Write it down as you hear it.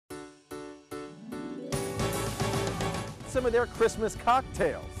some of their Christmas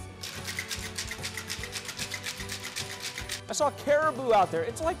cocktails. I saw caribou out there.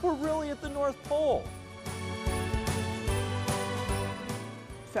 It's like we're really at the North Pole.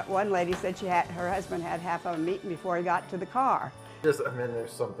 So one lady said her husband had half of them eaten before he got to the car. There's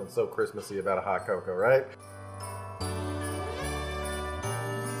something so Christmassy about a hot cocoa, right?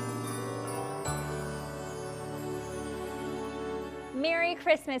 Merry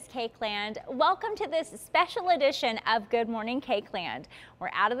Christmas, KAKEland. Welcome to this special edition of Good Morning KAKEland.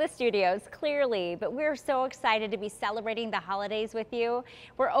 We're out of the studios, clearly, but we're so excited to be celebrating the holidays with you.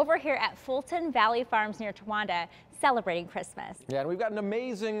 We're over here at Fulton Valley Farms near Towanda, celebrating Christmas. Yeah, and we've got an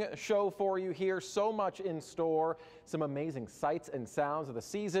amazing show for you here, so much in store, some amazing sights and sounds of the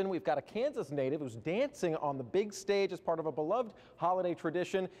season. We've got a Kansas native who's dancing on the big stage as part of a beloved holiday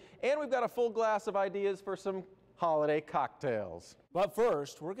tradition, and we've got a full glass of ideas for some holiday cocktails. But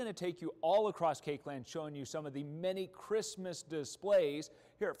first, we're going to take you all across KAKEland, showing you some of the many Christmas displays.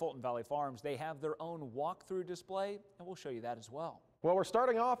 Here at Fulton Valley Farms, they have their own walkthrough display, and we'll show you that as well. Well, we're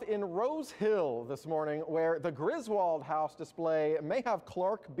starting off in Rose Hill this morning, where the Griswold House display may have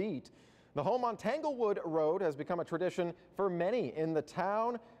Clark beat. The home on Tanglewood Road has become a tradition for many in the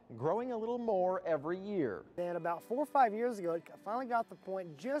town, growing a little more every year. And about 4 or 5 years ago, it finally got the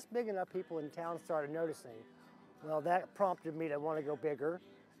point just big enough people in town started noticing. Well, that prompted me to want to go bigger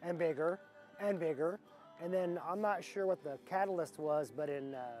and bigger and bigger. And then I'm not sure what the catalyst was, but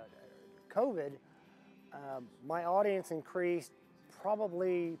in COVID, my audience increased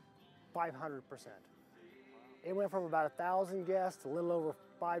probably 500%. It went from about 1,000 guests to a little over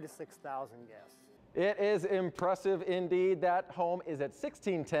 5,000 to 6,000 guests. It is impressive indeed. That home is at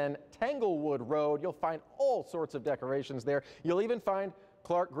 1610 Tanglewood Road. You'll find all sorts of decorations there. You'll even find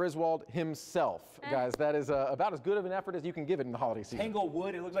Clark Griswold himself. Guys, that is about as good of an effort as you can give it in the holiday season.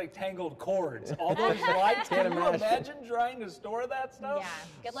 Tanglewood, it looks like tangled cords. All those lights, can you imagine trying to store that stuff?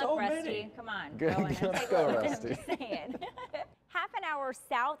 Yeah, good luck, Rusty. Come on, go in and take a look. Rusty. I'm just saying. Half an hour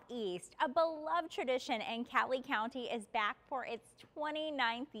southeast, a beloved tradition in Cali County is back for its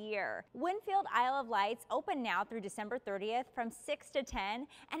 29th year. Winfield Isle of Lights open now through December 30th from 6 to 10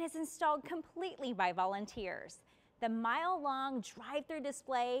 and is installed completely by volunteers. The mile-long drive-through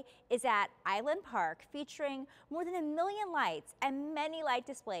display is at Island Park, featuring more than 1 million lights and many light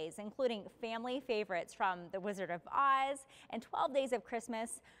displays, including family favorites from The Wizard of Oz and 12 Days of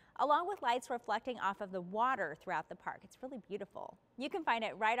Christmas, along with lights reflecting off of the water throughout the park. It's really beautiful. You can find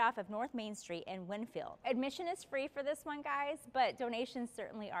it right off of North Main Street in Winfield. Admission is free for this one, guys, but donations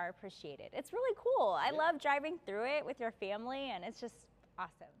certainly are appreciated. It's really cool. I love driving through it with your family, and it's just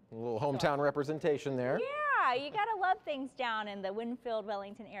awesome. A little hometown representation there. Yeah, you gotta love things down in the Winfield,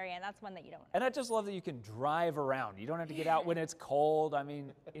 Wellington area, and that's one that you don't. And I just love that you can drive around. You don't have to get out when it's cold. I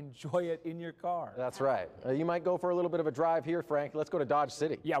mean, enjoy it in your car. That's right. You might go for a little bit of a drive here, Frank. Let's go to Dodge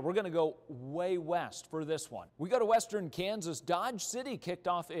City. Yeah, we're going to go way west for this one. We go to western Kansas. Dodge City kicked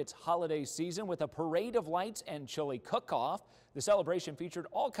off its holiday season with a parade of lights and chili cook-off. The celebration featured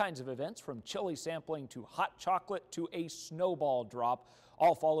all kinds of events, from chili sampling to hot chocolate to a snowball drop,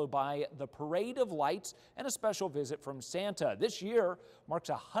 all followed by the parade of lights and a special visit from Santa. This year marks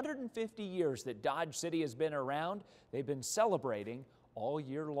 150 years that Dodge City has been around. They've been celebrating all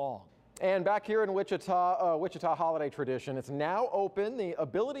year long. And back here in Wichita, Wichita holiday tradition, it's now open. The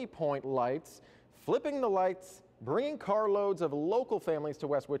Ability Point lights, flipping the lights, bringing carloads of local families to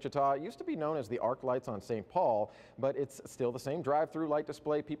West Wichita. It used to be known as the Arc Lights on St. Paul, but it's still the same drive-through light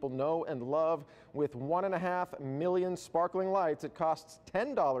display people know and love. With 1.5 million sparkling lights, it costs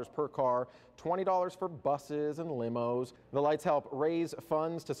 $10 per car, $20 for buses and limos. The lights help raise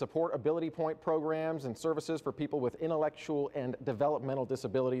funds to support Ability Point programs and services for people with intellectual and developmental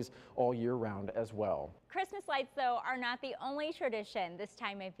disabilities all year round as well. Christmas lights, though, are not the only tradition this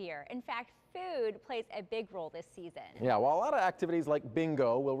time of year. In fact, food plays a big role this season. Yeah, while a lot of activities like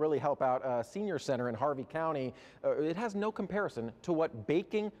bingo will really help out a senior center in Harvey County, it has no comparison to what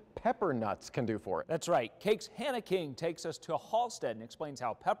baking pepper nuts can do for it. That's right. Cake's Hannah King takes us to Halstead and explains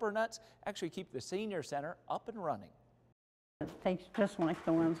how pepper nuts actually keep the senior center up and running. It tastes just like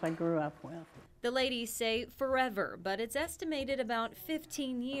the ones I grew up with. The ladies say forever, but it's estimated about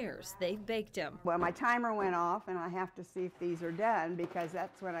 15 years they've baked them. Well, my timer went off, and I have to see if these are done, because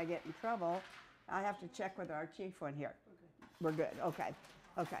that's when I get in trouble. I have to check with our chief one here. We're good. Okay.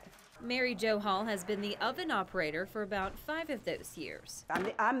 Okay. Mary Jo Hall has been the oven operator for about 5 of those years.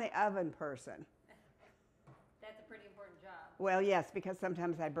 I'm the oven person. That's a pretty important job. Well, yes, because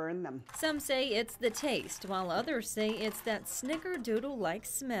sometimes I burn them. Some say it's the taste, while others say it's that snickerdoodle-like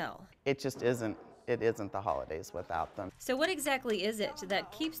smell. It just isn't it isn't the holidays without them. So what exactly is it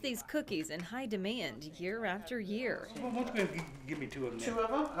that keeps these cookies in high demand year after year? Well, why don't you give me 2 of them? 2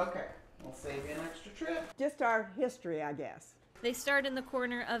 of them? Okay. We'll save you an extra trip. Just our history, I guess, They start in the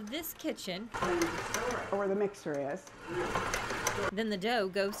corner of this kitchen, where the mixer is. then the dough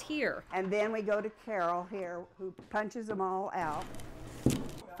goes here. And then we go to Carol here, who punches them all out.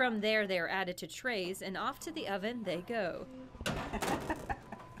 From there, they're added to trays, and off to the oven they go.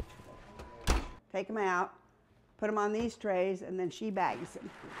 Take them out, put them on these trays, and then she bags them.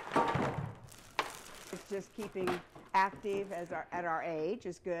 It's just keeping active at our age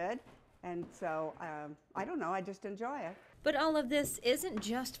is good. And so, I don't know, I just enjoy it. But all of this isn't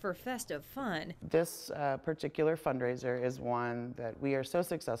just for festive fun. This particular fundraiser is one that we are so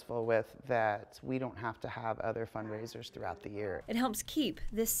successful with that we don't have to have other fundraisers throughout the year. It helps keep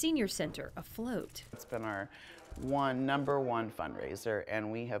this senior center afloat. It's been our number one fundraiser,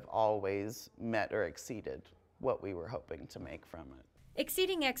 and we have always met or exceeded what we were hoping to make from it.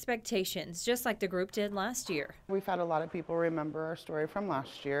 Exceeding expectations, just like the group did last year. We've had a lot of people remember our story from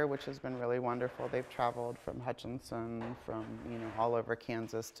last year, which has been really wonderful. They've traveled from Hutchinson, from all over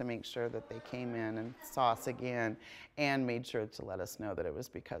Kansas to make sure that they came in and saw us again, and made sure to let us know that it was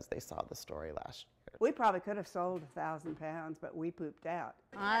because they saw the story last year. We probably could have sold 1,000 pounds, but we pooped out.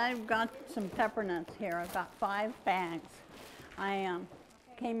 I've got some peppernuts here. I've got 5 bags. I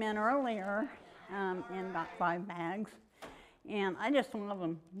came in earlier and got 5 bags. And I just love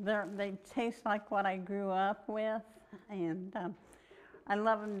them. They taste like what I grew up with, and I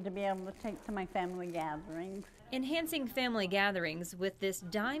love them to be able to take to my family gatherings. Enhancing family gatherings with this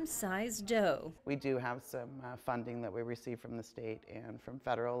dime-sized dough. We do have some funding that we receive from the state and from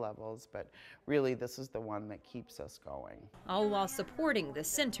federal levels, but really this is the one that keeps us going. All while supporting the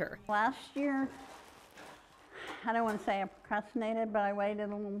center. Last year, I don't want to say I procrastinated, but I waited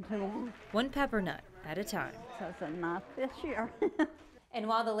a little too long. 1 peppernut at a time. So I said, not this year. And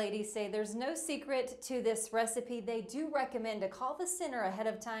while the ladies say there's no secret to this recipe, they do recommend to call the center ahead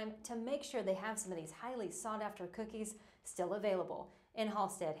of time to make sure they have some of these highly sought after cookies still available. In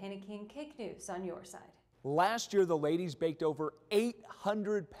Halstead, Hannah King, Cake News on your side. Last year, the ladies baked over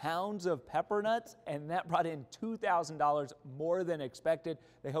 800 pounds of peppernuts, and that brought in $2,000 more than expected.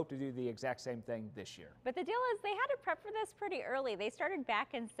 They hope to do the exact same thing this year. But the deal is they had to prep for this pretty early. They started back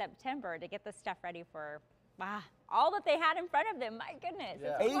in September to get the stuff ready for all that they had in front of them. My goodness,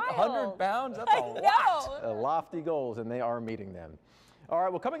 Yeah. it's 800 wild. pounds? That's a lot. Lofty goals, and they are meeting them. All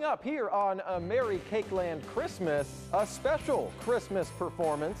right, well, coming up here on Merry KAKEland Christmas, a special Christmas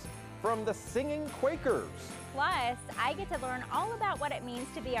performance from the Singing Quakers. Plus, I get to learn all about what it means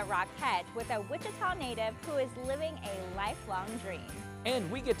to be a Rockette with a Wichita native who is living a lifelong dream. And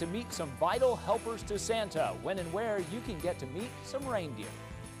we get to meet some vital helpers to Santa. When and where you can get to meet some reindeer.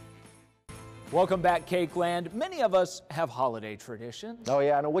 Welcome back, KAKEland. Many of us have holiday traditions. Oh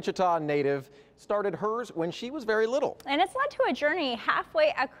yeah, and a Wichita native started hers when she was very little. And it's led to a journey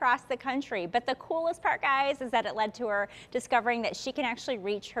halfway across the country. But the coolest part, guys, is that it led to her discovering that she can actually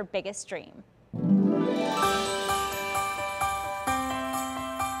reach her biggest dream.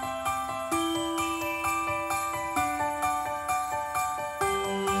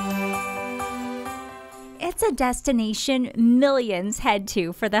 It's a destination millions head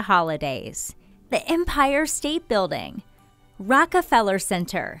to for the holidays. The Empire State Building, Rockefeller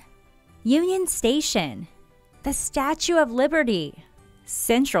Center, Union Station, the Statue of Liberty,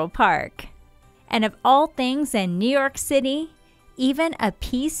 Central Park, and of all things in New York City, even a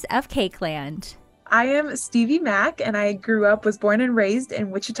piece of KAKEland. I am Stevie Mack, and I was born and raised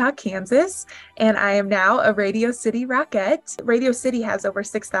in Wichita, Kansas, and I am now a Radio City Rockette. Radio City has over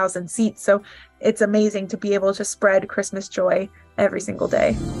 6,000 seats, so it's amazing to be able to spread Christmas joy every single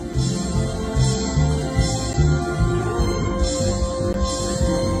day.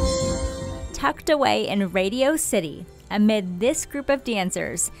 Tucked away in Radio City, amid this group of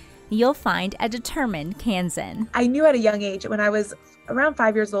dancers, you'll find a determined Kansan. I knew at a young age, when I was around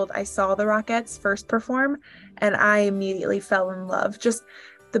 5 years old, I saw the Rockettes first perform, and I immediately fell in love. Just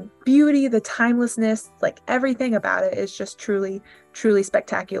the beauty, the timelessness, like everything about it is just truly, truly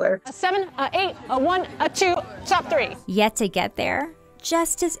spectacular. A 7, a 8, a 1, a 2, top 3. Yet to get there,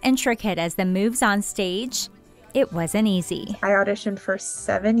 just as intricate as the moves on stage, it wasn't easy. I auditioned for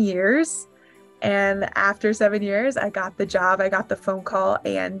 7 years. And after 7 years, I got the job, I got the phone call,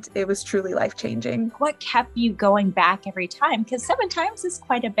 and it was truly life-changing. What kept you going back every time? Because 7 times is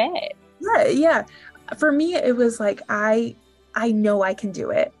quite a bit. Yeah. For me, it was like, I know I can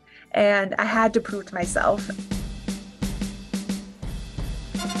do it. And I had to prove to myself.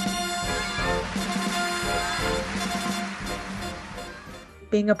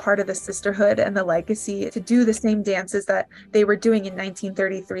 being a part of the sisterhood and the legacy, to do the same dances that they were doing in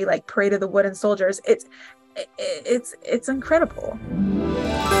 1933, like Parade of the Wooden Soldiers. It's incredible.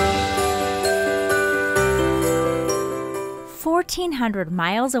 1,400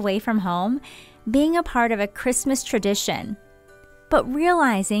 miles away from home, being a part of a Christmas tradition, but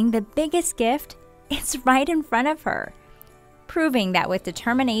realizing the biggest gift is right in front of her, proving that with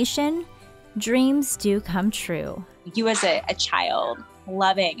determination, dreams do come true. You as a child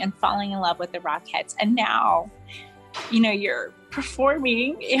loving and falling in love with the Rockettes, and now, you know, you're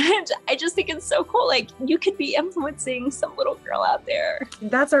performing, and I just think it's so cool. Like, you could be influencing some little girl out there.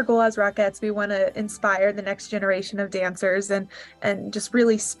 That's our goal as Rockettes. We want to inspire the next generation of dancers and just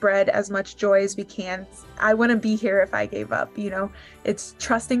really spread as much joy as we can. I wouldn't be here if I gave up. You know, it's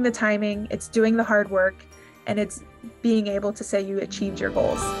trusting the timing, it's doing the hard work, and it's being able to say you achieved your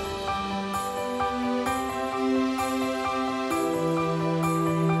goals.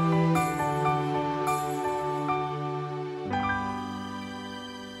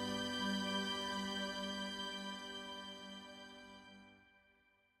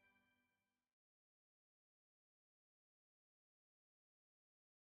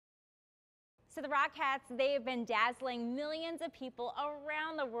 So the Rockettes, they have been dazzling millions of people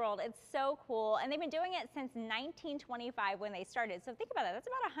around the world. It's so cool. And they've been doing it since 1925 when they started. So think about that. That's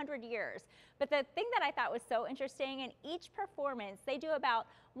about 100 years. But the thing that I thought was so interesting, in each performance, they do about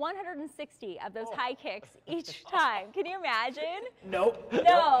 160 of those high kicks each time. Can you imagine? Nope.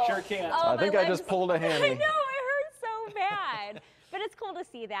 No. Sure can't. Oh, I think I just pulled a hammy. I know, it hurts so bad. But it's cool to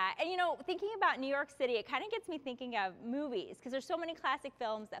see that. And you know, thinking about New York City, it kind of gets me thinking of movies, because there's so many classic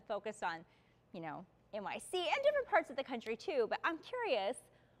films that focus on, you know, NYC and different parts of the country too. But I'm curious,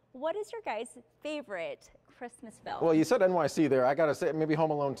 what is your guys' favorite Christmas film? Well, you said NYC there. I gotta say, maybe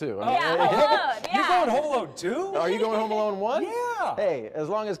Home Alone 2. Yeah, Home Alone, yeah. You're going Home Alone 2? Are you going Home Alone 1? Yeah. Hey, as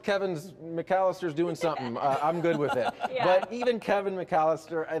long as Kevin McAllister's doing something, I'm good with it. Yeah. But even Kevin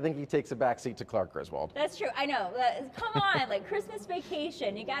McAllister, I think he takes a backseat to Clark Griswold. That's true. I know. Come on, like Christmas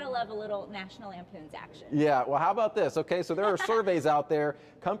Vacation. You gotta love a little National Lampoon's action. Yeah, well, how about this? Okay, so there are surveys out there.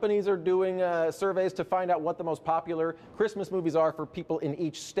 Companies are doing surveys to find out what the most popular Christmas movies are for people in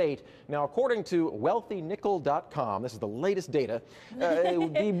each state. Now, according to wealthynickel.com, this is the latest data,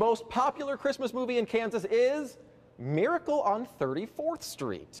 the most popular Christmas movie in Kansas is Miracle on 34th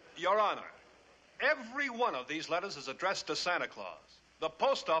Street. Your Honor, every one of these letters is addressed to Santa Claus. The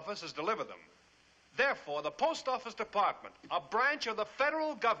post office has delivered them. Therefore, the Post Office Department, a branch of the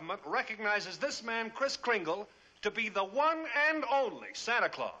federal government, recognizes this man, Kris Kringle, to be the one and only Santa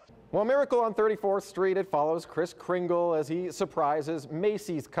Claus. Well, Miracle on 34th Street, it follows Kris Kringle as he surprises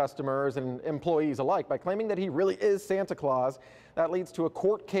Macy's customers and employees alike by claiming that he really is Santa Claus. That leads to a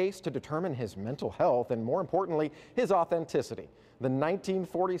court case to determine his mental health and, more importantly, his authenticity. The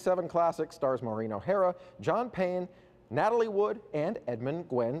 1947 classic stars Maureen O'Hara, John Payne, Natalie Wood, and Edmund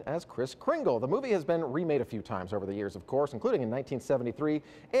Gwenn as Kris Kringle. The movie has been remade a few times over the years, of course, including in 1973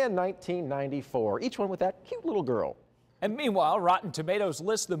 and 1994, each one with that cute little girl. And meanwhile, Rotten Tomatoes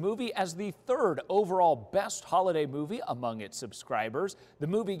lists the movie as the third overall best holiday movie among its subscribers. The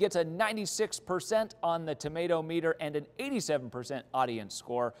movie gets a 96% on the tomato meter and an 87% audience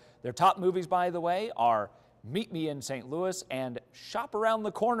score. Their top movies, by the way, are Meet Me in St. Louis and Shop Around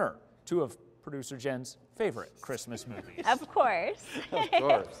the Corner, two of producer Jen's favorite Christmas movies. Of course. Of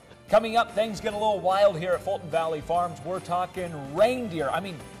course. Coming up, things get a little wild here at Fulton Valley Farms. We're talking reindeer. I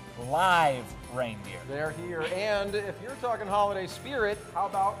mean, live reindeer. They're here. And if you're talking holiday spirit, how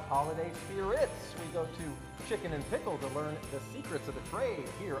about holiday spirits? We go to Chicken and Pickle to learn the secrets of the trade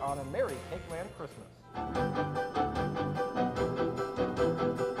here on A Merry KAKEland Christmas.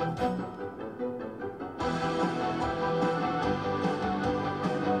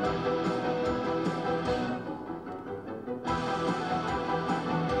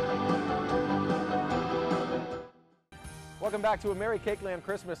 Welcome back to A Merry KAKEland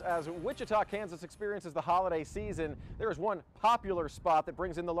Christmas. As Wichita, Kansas experiences the holiday season, there is one popular spot that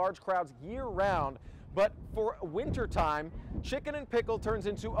brings in the large crowds year-round. But for wintertime, Chicken and Pickle turns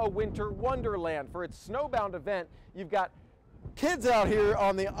into a winter wonderland. For its snowbound event, you've got kids out here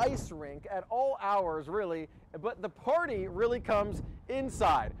on the ice rink at all hours, really, but the party really comes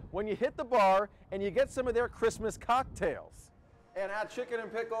inside when you hit the bar and you get some of their Christmas cocktails. And at Chicken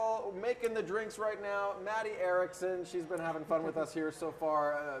and Pickle, making the drinks right now, Maddie Erickson. She's been having fun with us here so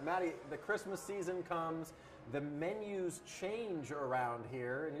far. Maddie, the Christmas season comes. The menus change around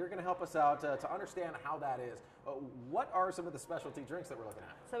here, and you're going to help us out to understand how that is. What are some of the specialty drinks that we're looking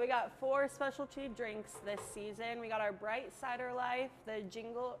at? So we got 4 specialty drinks this season. We got our Bright Cider Life, the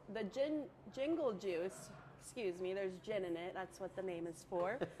Jingle Juice, excuse me, there's gin in it. That's what the name is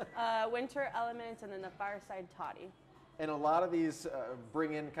for. Winter Element, and then the Fireside Toddy. And a lot of these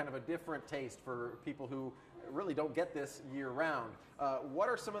bring in kind of a different taste for people who really don't get this year round. What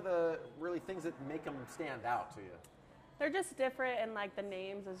are some of the really things that make them stand out to you? They're just different, and like the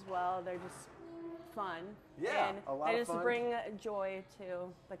names as well. They're just fun. Yeah, and a lot they of just fun. bring joy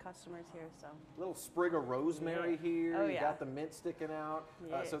to the customers here. So Little sprig of rosemary here. Oh, you yeah. got the mint sticking out.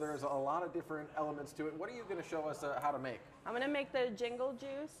 Yes. So there's a lot of different elements to it. What are you going to show us how to make? I'm gonna make the jingle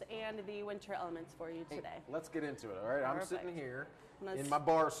juice and the winter elements for you today. Let's get into it, all right? I'm Perfect. sitting here Let's- in my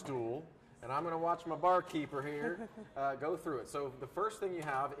bar stool, and I'm going to watch my barkeeper here go through it. So the first thing you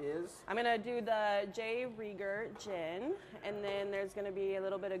have is... I'm gonna do the J. Rieger gin, and then there's gonna be a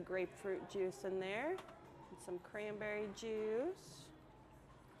little bit of grapefruit juice in there, and some cranberry juice,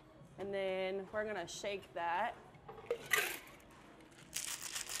 and then we're gonna shake that.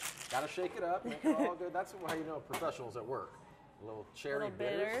 Got to shake it up, make it all good. That's how you know a professional's at work. A little cherry Little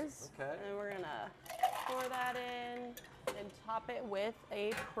bitters. Okay. And then we're gonna pour that in and top it with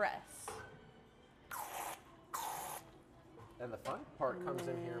a press. And the fun part comes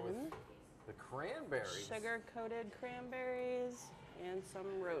in here with the cranberries. Sugar-coated cranberries and some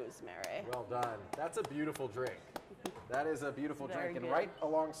rosemary. Well done. That's a beautiful drink. That is a beautiful Very drink. And good. right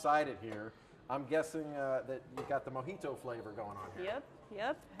alongside it here, I'm guessing that you got the mojito flavor going on here. Yep,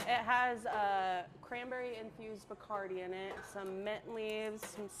 yep. It has cranberry-infused Bacardi in it, some mint leaves,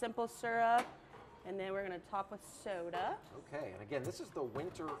 some simple syrup, and then we're gonna top with soda. Okay, and again, this is the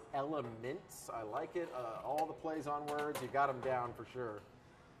Winter Elements. I like it. All the plays on words, you got them down for sure.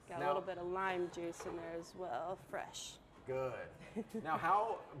 Got Now- a little bit of lime juice in there as well, fresh. Good. Now,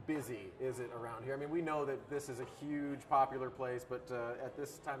 how busy is it around here? I mean, we know that this is a huge, popular place, but at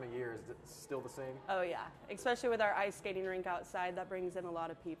this time of year, is it still the same? Oh yeah, especially with our ice skating rink outside, that brings in a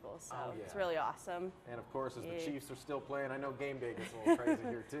lot of people, so Oh, yeah. it's really awesome. And of course, as the Yeah. Chiefs are still playing, I know game day gets a little crazy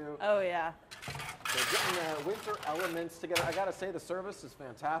here too. Oh yeah. So getting the Winter Elements together, I gotta say the service is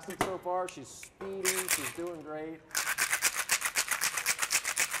fantastic so far. She's speedy, she's doing great.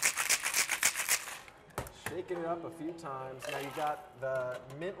 Shaking it up a few times. Now you got the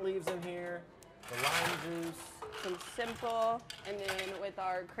mint leaves in here, the lime juice. Some simple, and then with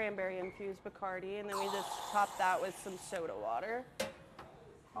our cranberry infused Bacardi, and then we just top that with some soda water.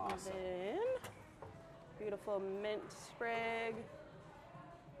 Awesome. And then beautiful mint sprig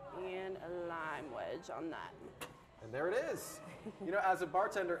and a lime wedge on that. And there it is. You know, as a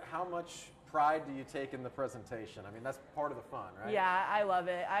bartender, how much pride do you take in the presentation? I mean, that's part of the fun, right? Yeah, I love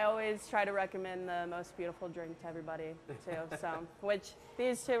it. I always try to recommend the most beautiful drink to everybody too. So, which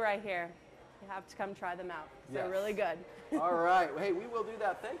these two right here, you have to come try them out. They're Yes. really good. All right. Hey, we will do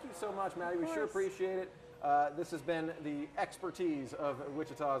that. Thank you so much, Maddie. We sure course. appreciate it. This has been the expertise of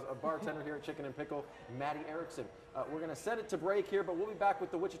Wichita's bartender here at Chicken and Pickle, Maddie Erickson. We're going to send it to break here, but we'll be back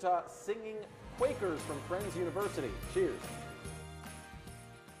with the Wichita Singing Quakers from Friends University. Cheers.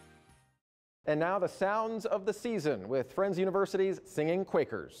 And now the sounds of the season with Friends University's Singing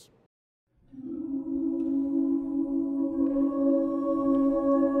Quakers.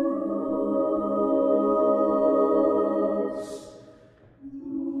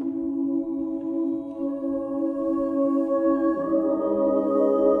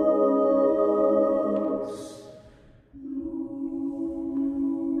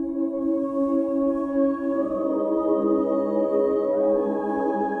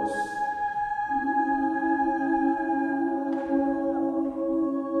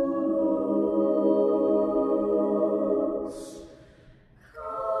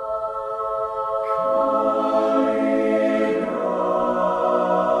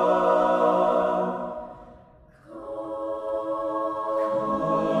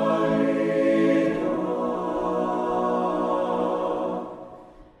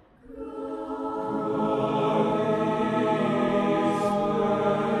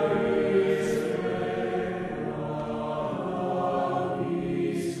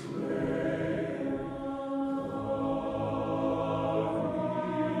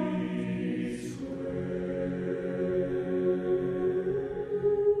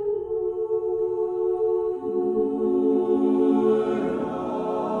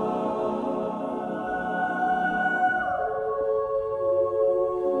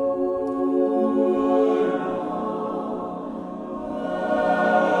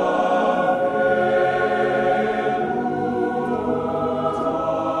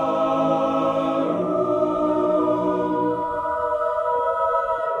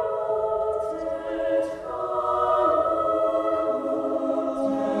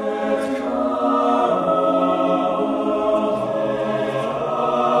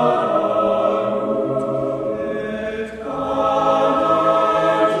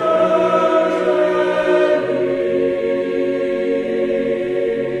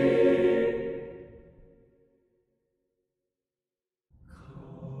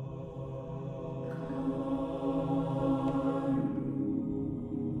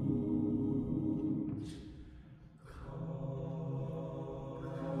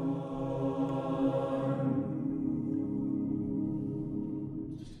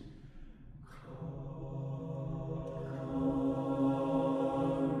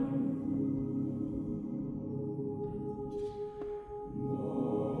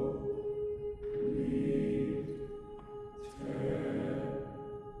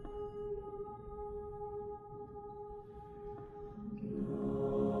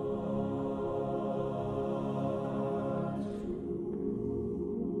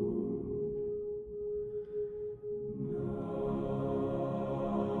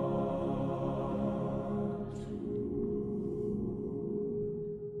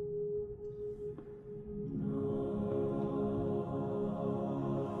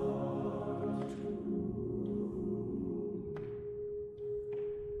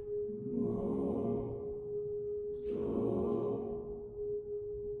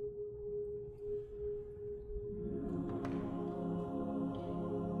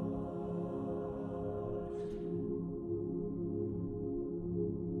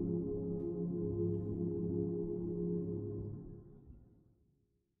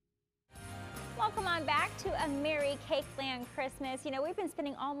 to a Merry KAKEland Christmas. You know, we've been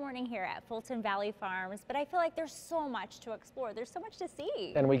spending all morning here at Fulton Valley Farms, but I feel like there's so much to explore. There's so much to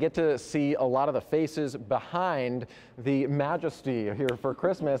see. And we get to see a lot of the faces behind the majesty here for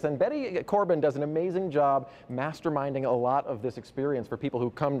Christmas. And Betty Corbin does an amazing job masterminding a lot of this experience for people who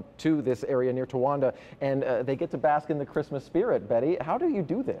come to this area near Towanda, and they get to bask in the Christmas spirit. Betty, how do you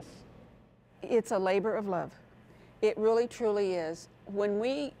do this? It's a labor of love. It really, truly is. When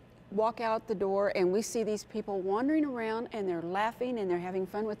we walk out the door and we see these people wandering around and they're laughing and they're having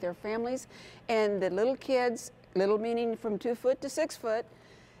fun with their families, and the little kids, little meaning from 2 foot to 6 foot,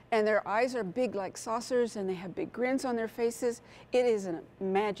 and their eyes are big like saucers and they have big grins on their faces, it is a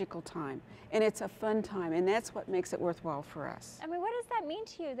magical time and it's a fun time, and that's what makes it worthwhile for us. I mean, what does that mean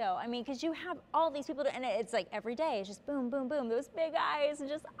to you though? I mean, because you have all these people and it's like every day, it's just boom, boom, boom, those big eyes and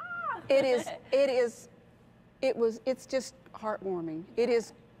just ah. It's just heartwarming. It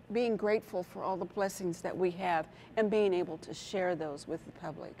is being grateful for all the blessings that we have and being able to share those with the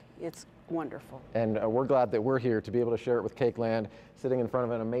public. It's wonderful. And we're glad that we're here to be able to share it with KAKEland, sitting in front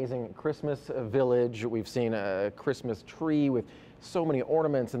of an amazing Christmas village. We've seen a Christmas tree with so many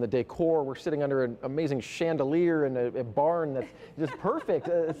ornaments and the decor. We're sitting under an amazing chandelier in a barn that's just perfect.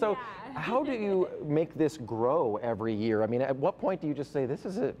 So how do you make this grow every year? I mean, at what point do you just say, this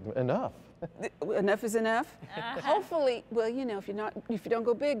is enough? Enough is enough. Hopefully, well, you know, if you don't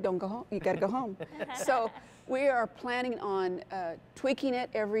go big, don't go home. You got to go home. So we are planning on tweaking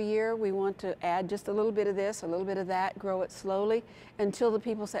it every year. We want to add just a little bit of this, a little bit of that, grow it slowly until the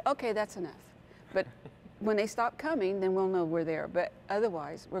people say, okay, that's enough. But when they stop coming, then we'll know we're there. But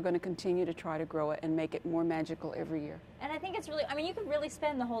otherwise, we're going to continue to try to grow it and make it more magical every year. And I think it's really, I mean, you could really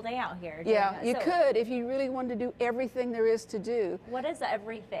spend the whole day out here. Yeah, you could if you really wanted to do everything there is to do. What is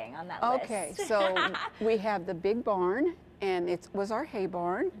everything on that list? Okay, so we have the big barn, and it was our hay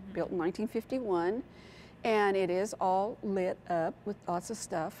barn, built in 1951, and it is all lit up with lots of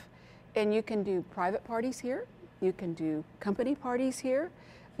stuff. And you can do private parties here. You can do company parties here.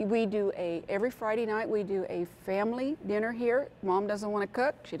 We do every Friday night we do a family dinner here. Mom doesn't want to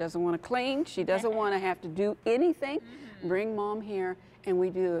cook, she doesn't want to clean, she doesn't want to have to do anything. Bring Mom here, and we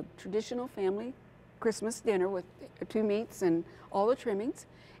do a traditional family Christmas dinner with 2 meats and all the trimmings,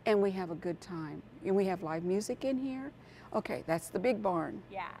 and we have a good time. And we have live music in here. Okay, that's the big barn.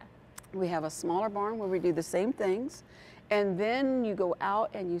 Yeah. We have a smaller barn where we do the same things. And then you go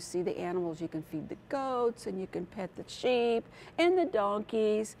out and you see the animals. You can feed the goats and you can pet the sheep and the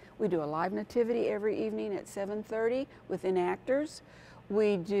donkeys. We do a live nativity every evening at 7:30 with enactors.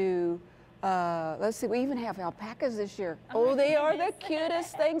 We do, let's see, we even have alpacas this year. Oh, they are the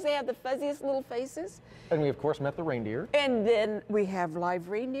cutest things. They have the fuzziest little faces. And we, of course, met the reindeer. And then we have live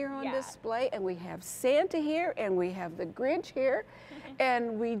reindeer on display, and we have Santa here, and we have the Grinch here.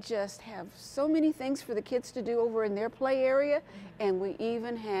 And we just have so many things for the kids to do over in their play area. And we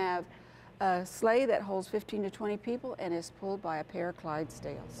even have a sleigh that holds 15 to 20 people and is pulled by a pair of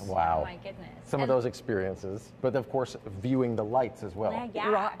Clydesdales. Wow. Oh my goodness. Some of those experiences, but of course, viewing the lights as well.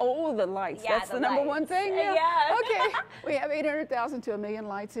 Right. Oh, the lights. Yeah, That's the number one thing. Yeah. Okay. We have 800,000 to 1 million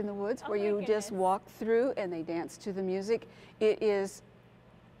lights in the woods where you just walk through and they dance to the music. It is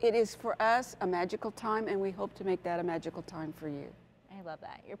for us a magical time, and we hope to make that a magical time for you. I love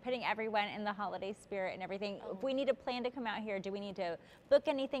that. You're putting everyone in the holiday spirit and everything. If we need a plan to come out here, do we need to book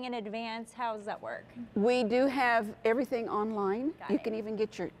anything in advance? How does that work? We do have everything online. You can even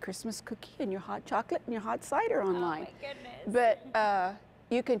get your Christmas cookie and your hot chocolate and your hot cider online. Oh my goodness. But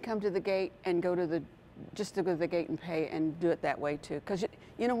you can come to the gate and go to the gate and pay and do it that way too. Because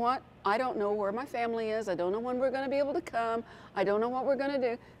you know what? I don't know where my family is. I don't know when we're going to be able to come. I don't know what we're going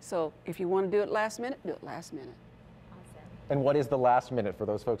to do. So if you want to do it last minute, do it last minute. And what is the last minute for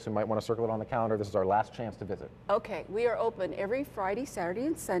those folks who might want to circle it on the calendar? This is our last chance to visit. Okay, we are open every Friday, Saturday,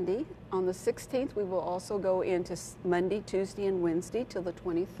 and Sunday. On the 16th, we will also go into Monday, Tuesday, and Wednesday till the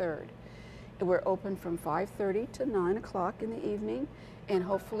 23rd. We're open from 5:30 to 9 o'clock in the evening, and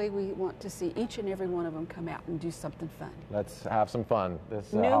hopefully we want to see each and every one of them come out and do something fun. Let's have some fun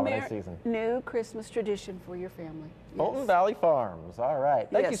this holiday season. New Christmas tradition for your family. Fulton Valley Farms. All right.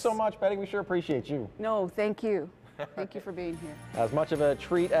 Thank you so much, Betty. We sure appreciate you. No, thank you. Thank you for being here. As much of a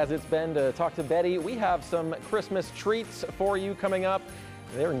treat as it's been to talk to Betty, we have some Christmas treats for you coming up.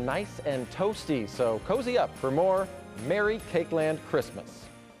 They're nice and toasty, so cozy up for more Merry KAKEland Christmas.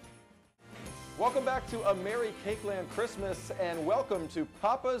 Welcome back to a Merry KAKEland Christmas, and welcome to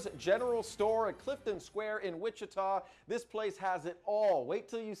Papa's General Store at Clifton Square in Wichita. This place has it all. Wait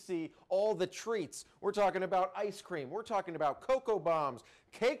till you see all the treats. We're talking about ice cream, we're talking about cocoa bombs,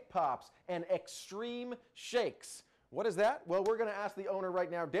 cake pops, and extreme shakes. What is that? Well, we're going to ask the owner right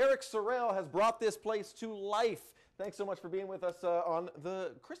now. Derek Sorrell has brought this place to life. Thanks so much for being with us on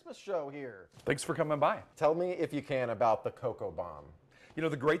the Christmas show here. Thanks for coming by. Tell me, if you can, about the Cocoa Bomb. You know,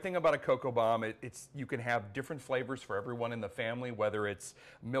 the great thing about a Cocoa Bomb, it's you can have different flavors for everyone in the family, whether it's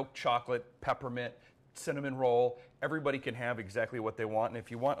milk chocolate, peppermint, cinnamon roll. Everybody can have exactly what they want. And if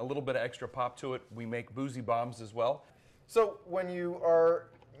you want a little bit of extra pop to it, we make boozy bombs as well. So when you are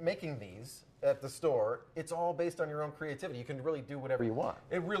making these at the store, it's all based on your own creativity. You can really do whatever you want.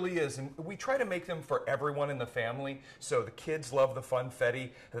 It really is, and we try to make them for everyone in the family. So the kids love the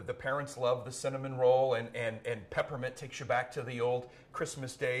funfetti, the parents love the cinnamon roll, and peppermint takes you back to the old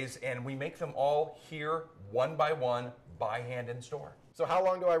Christmas days, and we make them all here, one by one, by hand in store. So how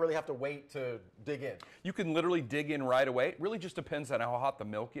long do I really have to wait to dig in? You can literally dig in right away. It really just depends on how hot the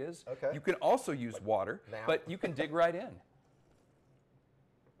milk is. Okay. You can also use water, but you can dig right in.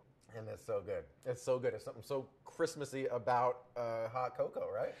 And it's so good. It's so good. It's something so Christmassy about hot cocoa,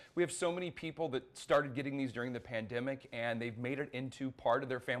 right? We have so many people that started getting these during the pandemic, and they've made it into part of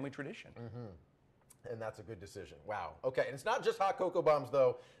their family tradition. And that's a good decision. Wow. Okay, and it's not just hot cocoa bombs,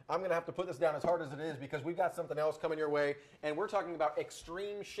 though. I'm going to have to put this down as hard as it is because we've got something else coming your way, and we're talking about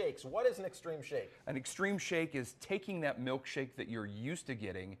extreme shakes. What is an extreme shake? An extreme shake is taking that milkshake that you're used to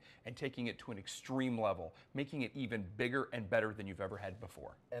getting and taking it to an extreme level, making it even bigger and better than you've ever had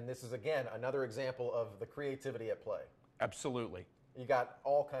before. And this is, again, another example of the creativity at play. Absolutely. You got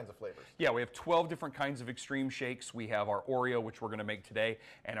all kinds of flavors. Yeah, we have 12 different kinds of extreme shakes. We have our Oreo, which we're going to make today,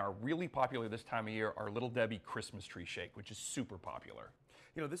 and our really popular this time of year, our Little Debbie Christmas Tree Shake, which is super popular.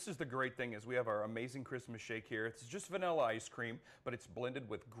 You know, this is the great thing is we have our amazing Christmas shake here. It's just vanilla ice cream, but it's blended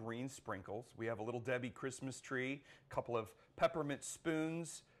with green sprinkles. We have a Little Debbie Christmas tree, a couple of peppermint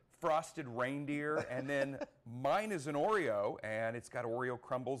spoons, frosted reindeer, and then mine is an Oreo, and it's got Oreo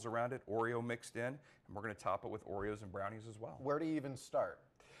crumbles around it, Oreo mixed in, and we're going to top it with Oreos and brownies as well. Where do you even start?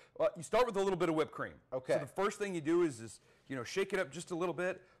 Well, you start with a little bit of whipped cream. Okay. So the first thing you do is you know, shake it up just a little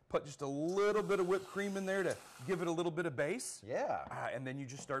bit, put just a little bit of whipped cream in there to give it a little bit of base. Yeah. And then you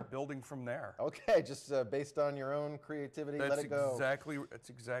just start building from there. Okay, just based on your own creativity, let it go. That's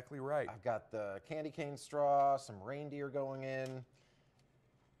exactly right. I've got the candy cane straw, some reindeer going in.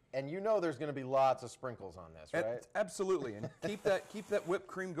 And you know there's going to be lots of sprinkles on this, right? Absolutely, and keep that whipped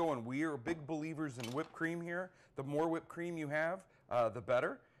cream going. We are big believers in whipped cream here. The more whipped cream you have, the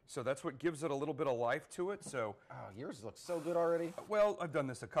better. So that's what gives it a little bit of life to it. So, yours looks so good already. Well, I've done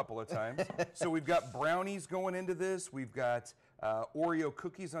this a couple of times. So we've got brownies going into this. We've got Oreo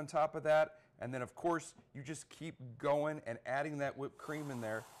cookies on top of that. And then, of course, you just keep going and adding that whipped cream in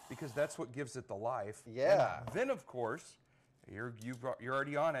there because that's what gives it the life. Yeah. And then, of course, you're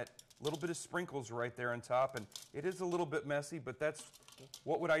already on it. A little bit of sprinkles right there on top, and it is a little bit messy, but that's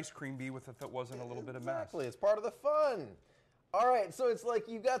what would ice cream be if it wasn't a little bit of mess? Exactly, it's part of the fun. All right, so it's like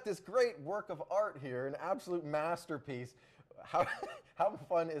you got this great work of art here, an absolute masterpiece. How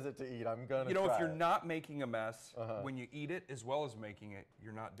fun is it to eat? I'm gonna. You know, try if you're it. not making a mess when you eat it, as well as making it,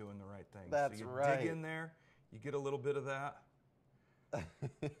 you're not doing the right thing. That's so you right. dig in there, you get a little bit of that.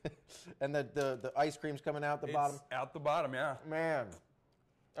 And the ice cream's coming out the bottom? Out the bottom, yeah. Man.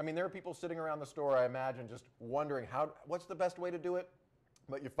 I mean, there are people sitting around the store, I imagine, just wondering what's the best way to do it?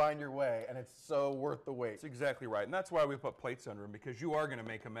 But you find your way, and it's so worth the wait. That's exactly right. And that's why we put plates under them, because you are going to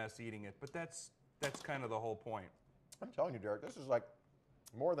make a mess eating it. But that's kind of the whole point. I'm telling you, Derek, this is like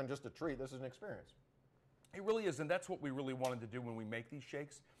more than just a treat. This is an experience. It really is, and that's what we really wanted to do when we make these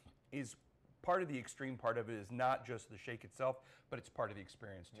shakes, is part of the extreme part of it is not just the shake itself, but it's part of the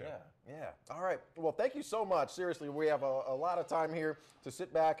experience too. Yeah. All right. Well, thank you so much. Seriously, we have a lot of time here to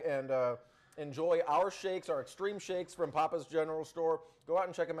sit back and enjoy our shakes, our extreme shakes from Papa's General Store. Go out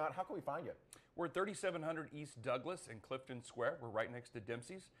and check them out. How can we find you? We're at 3700 East Douglas in Clifton Square. We're right next to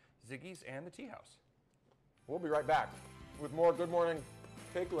Dempsey's, Ziggy's, and the Tea House. We'll be right back with more Good Morning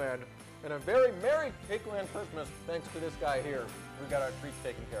KAKEland and a very Merry KAKEland Christmas thanks to this guy here. We've got our treats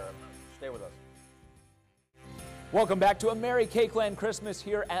taken care of. Stay with us. Welcome back to a Merry KAKEland Christmas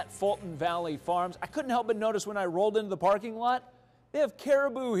here at Fulton Valley Farms. I couldn't help but notice when I rolled into the parking lot, they have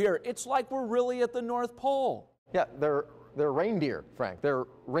caribou here. It's like we're really at the North Pole. Yeah, they're reindeer, Frank. They're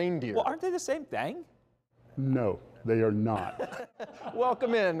reindeer. Well, aren't they the same thing? No, they are not.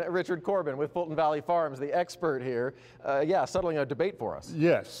 Welcome in, Richard Corbin with Fulton Valley Farms, the expert here. Settling a debate for us.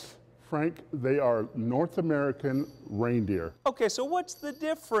 Yes, Frank, they are North American reindeer. Okay, so what's the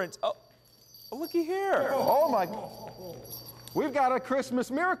difference? Oh, looky here. Oh my, we've got a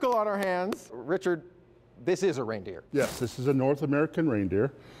Christmas miracle on our hands. Richard, this is a reindeer. Yes, this is a North American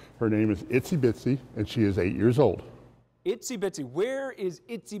reindeer. Her name is Itsy Bitsy, and she is 8 years old. Itsy Bitsy. Where is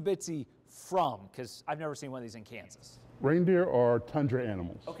Itsy Bitsy from? Because I've never seen one of these in Kansas. Reindeer are tundra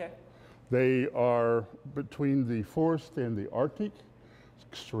animals. Okay. They are between the forest and the Arctic,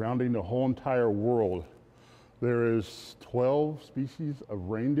 surrounding the whole entire world. There is 12 species of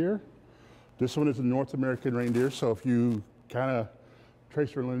reindeer. This one is a North American reindeer, so if you kind of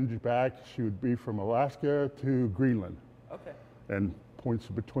trace her lineage back, she would be from Alaska to Greenland. Okay. And points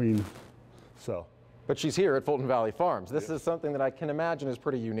between, so. But she's here at Fulton Valley Farms. This is something that I can imagine is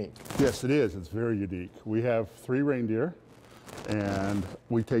pretty unique. Yes, it is. It's very unique. We have 3 reindeer, and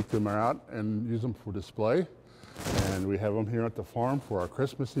we take them out and use them for display. And we have them here at the farm for our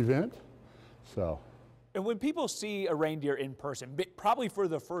Christmas event. So. And when people see a reindeer in person, probably for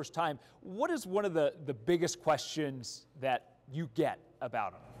the first time, what is one of the biggest questions that you get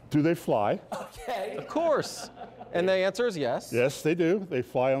about them? Do they fly? Okay. Of course. And the answer is yes. Yes, they do. They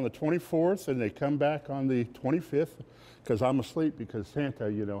fly on the 24th and they come back on the 25th, because I'm asleep because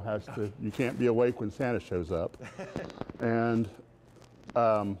Santa, you know, has to, you can't be awake when Santa shows up. And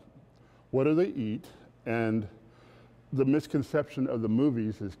what do they eat? And the misconception of the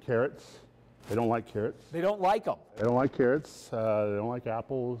movies is carrots. They don't like carrots. They don't like them. They don't like carrots. They don't like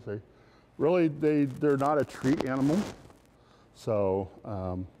apples. They're not a treat animal. So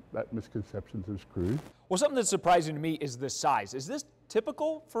that misconceptions are screwed. Well, something that's surprising to me is the size. Is this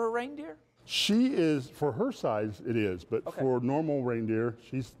typical for a reindeer? She is, for her size, it is. But Okay. for normal reindeer,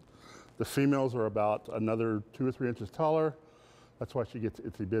 the females are about another 2 or 3 inches taller. That's why she gets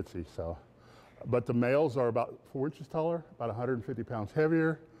itsy bitsy. So, but the males are about 4 inches taller, about 150 pounds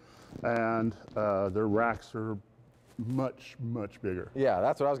heavier, and their racks are much, much bigger. Yeah,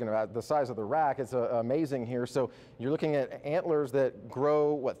 that's what I was going to add. The size of the rack, it's amazing here. So you're looking at antlers that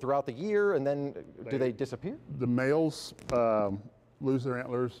grow, what, throughout the year, and then do they disappear? The males lose their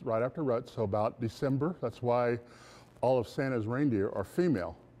antlers right after rut, so about December. That's why all of Santa's reindeer are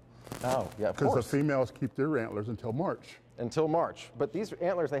female. Oh, yeah, of Because course. the females keep their antlers until March. Until March. But these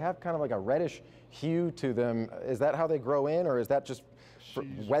antlers, they have kind of like a reddish hue to them. Is that how they grow in, or is that just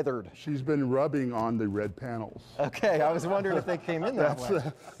weathered? She's been rubbing on the red panels. Okay, I was wondering if they came in that way.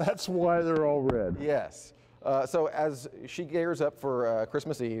 That's why they're all red. Yes. So as she gears up for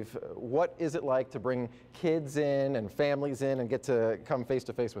Christmas Eve, what is it like to bring kids in and families in and get to come face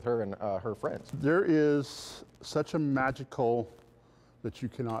to face with her and her friends? There is such a magical that you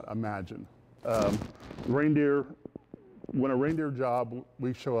cannot imagine. Reindeer, when a reindeer job,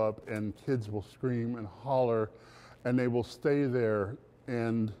 we show up and kids will scream and holler and they will stay there.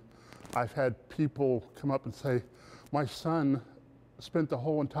 And I've had people come up and say, my son spent the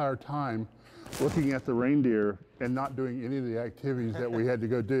whole entire time looking at the reindeer and not doing any of the activities that we had to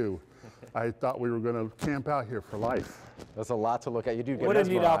go do. I thought we were going to camp out here for life. That's a lot to look at. You do get What a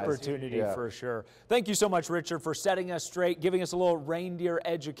neat mesmerized. opportunity, Yeah. for sure. Thank you so much, Richard, for setting us straight, giving us a little reindeer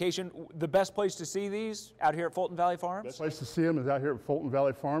education. The best place to see these out here at Fulton Valley Farms? Best place to see them is out here at Fulton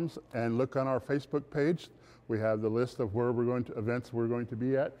Valley Farms, and look on our Facebook page. We have the list of where we're going to, events we're going to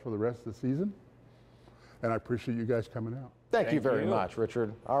be at for the rest of the season. And I appreciate you guys coming out. Thank you very much,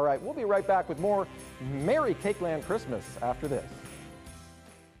 Richard. All right, we'll be right back with more Merry KAKEland Christmas after this.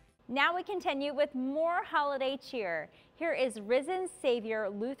 Now we continue with more holiday cheer. Here is Risen Savior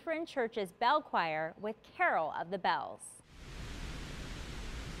Lutheran Church's Bell Choir with Carol of the Bells.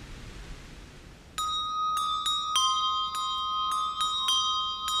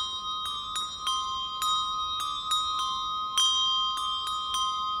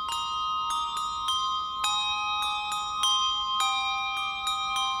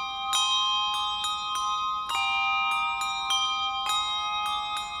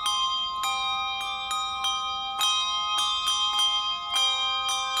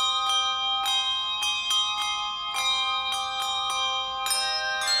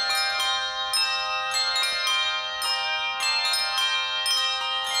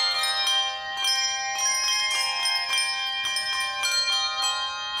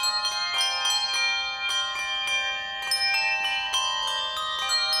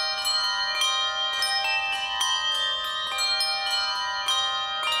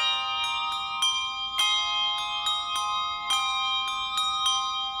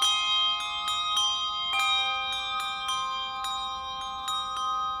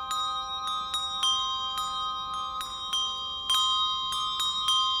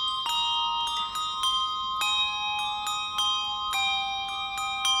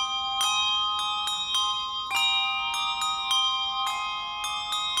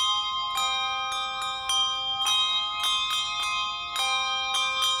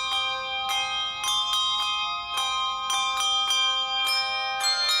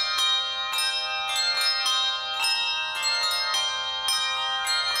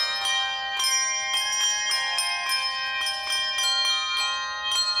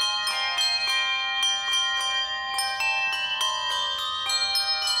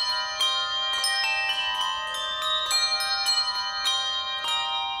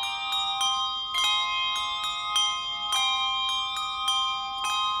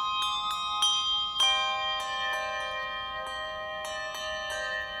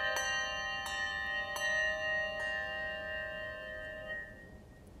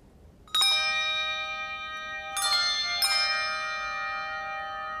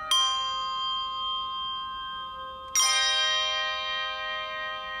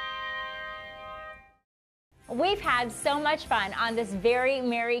 We've had so much fun on this very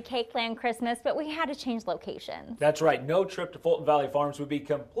merry KAKEland Christmas, but we had to change locations. That's right. No trip to Fulton Valley Farms would be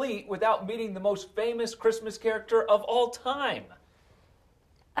complete without meeting the most famous Christmas character of all time.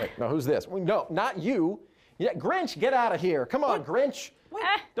 Wait, no, who's this? No, not you. Yeah, Grinch, get out of here. Come on, Grinch.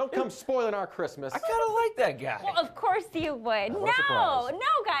 Don't come spoiling our Christmas. I kind of like that guy. Well, of course you would. No,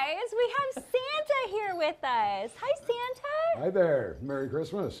 guys, we have Santa here with us. Hi, Santa. Hi there. Merry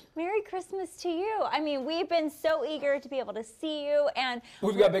Christmas. Merry Christmas to you. I mean, we've been so eager to be able to see you, and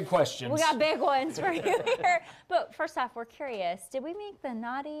we've got big questions. We got big ones for you here. But first off, we're curious, did we make the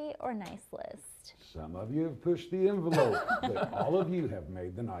naughty or nice list? Some of you have pushed the envelope, but all of you have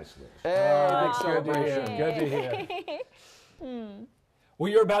made the nice list. Hey, big celebration. Good to hear.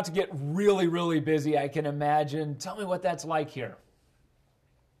 Well, you're about to get really, really busy, I can imagine. Tell me what that's like here.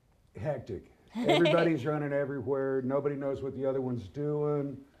 Hectic. Everybody's running everywhere. Nobody knows what the other one's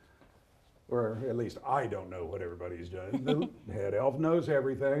doing. Or at least I don't know what everybody's doing. The head elf knows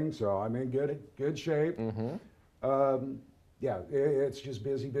everything, so I'm in good shape. Yeah, it's just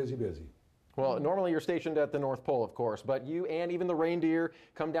busy, busy, busy. Well, normally you're stationed at the North Pole, of course, but you and even the reindeer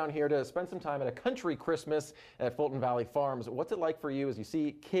come down here to spend some time at a country Christmas at Fulton Valley Farms. What's it like for you as you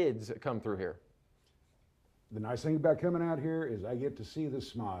see kids come through here? The nice thing about coming out here is I get to see the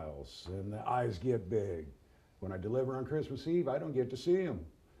smiles and the eyes get big. When I deliver on Christmas Eve, I don't get to see them.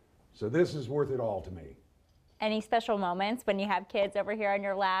 So this is worth it all to me. Any special moments when you have kids over here on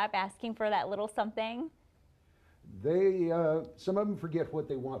your lap asking for that little something? Some of them forget what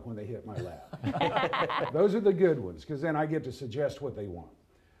they want when they hit my lap. Those are the good ones, because then I get to suggest what they want.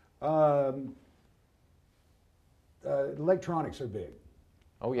 Electronics are big.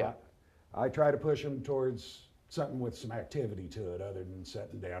 Oh, yeah. I try to push them towards something with some activity to it other than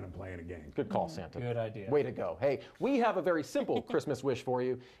sitting down and playing a game. Good call, Santa. Good idea. Way to go. Hey, we have a very simple Christmas wish for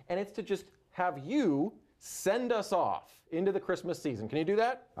you, and it's to just have you send us off into the Christmas season. Can you do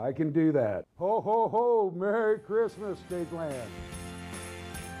that? I can do that. Ho, ho, ho, Merry Christmas, KAKEland.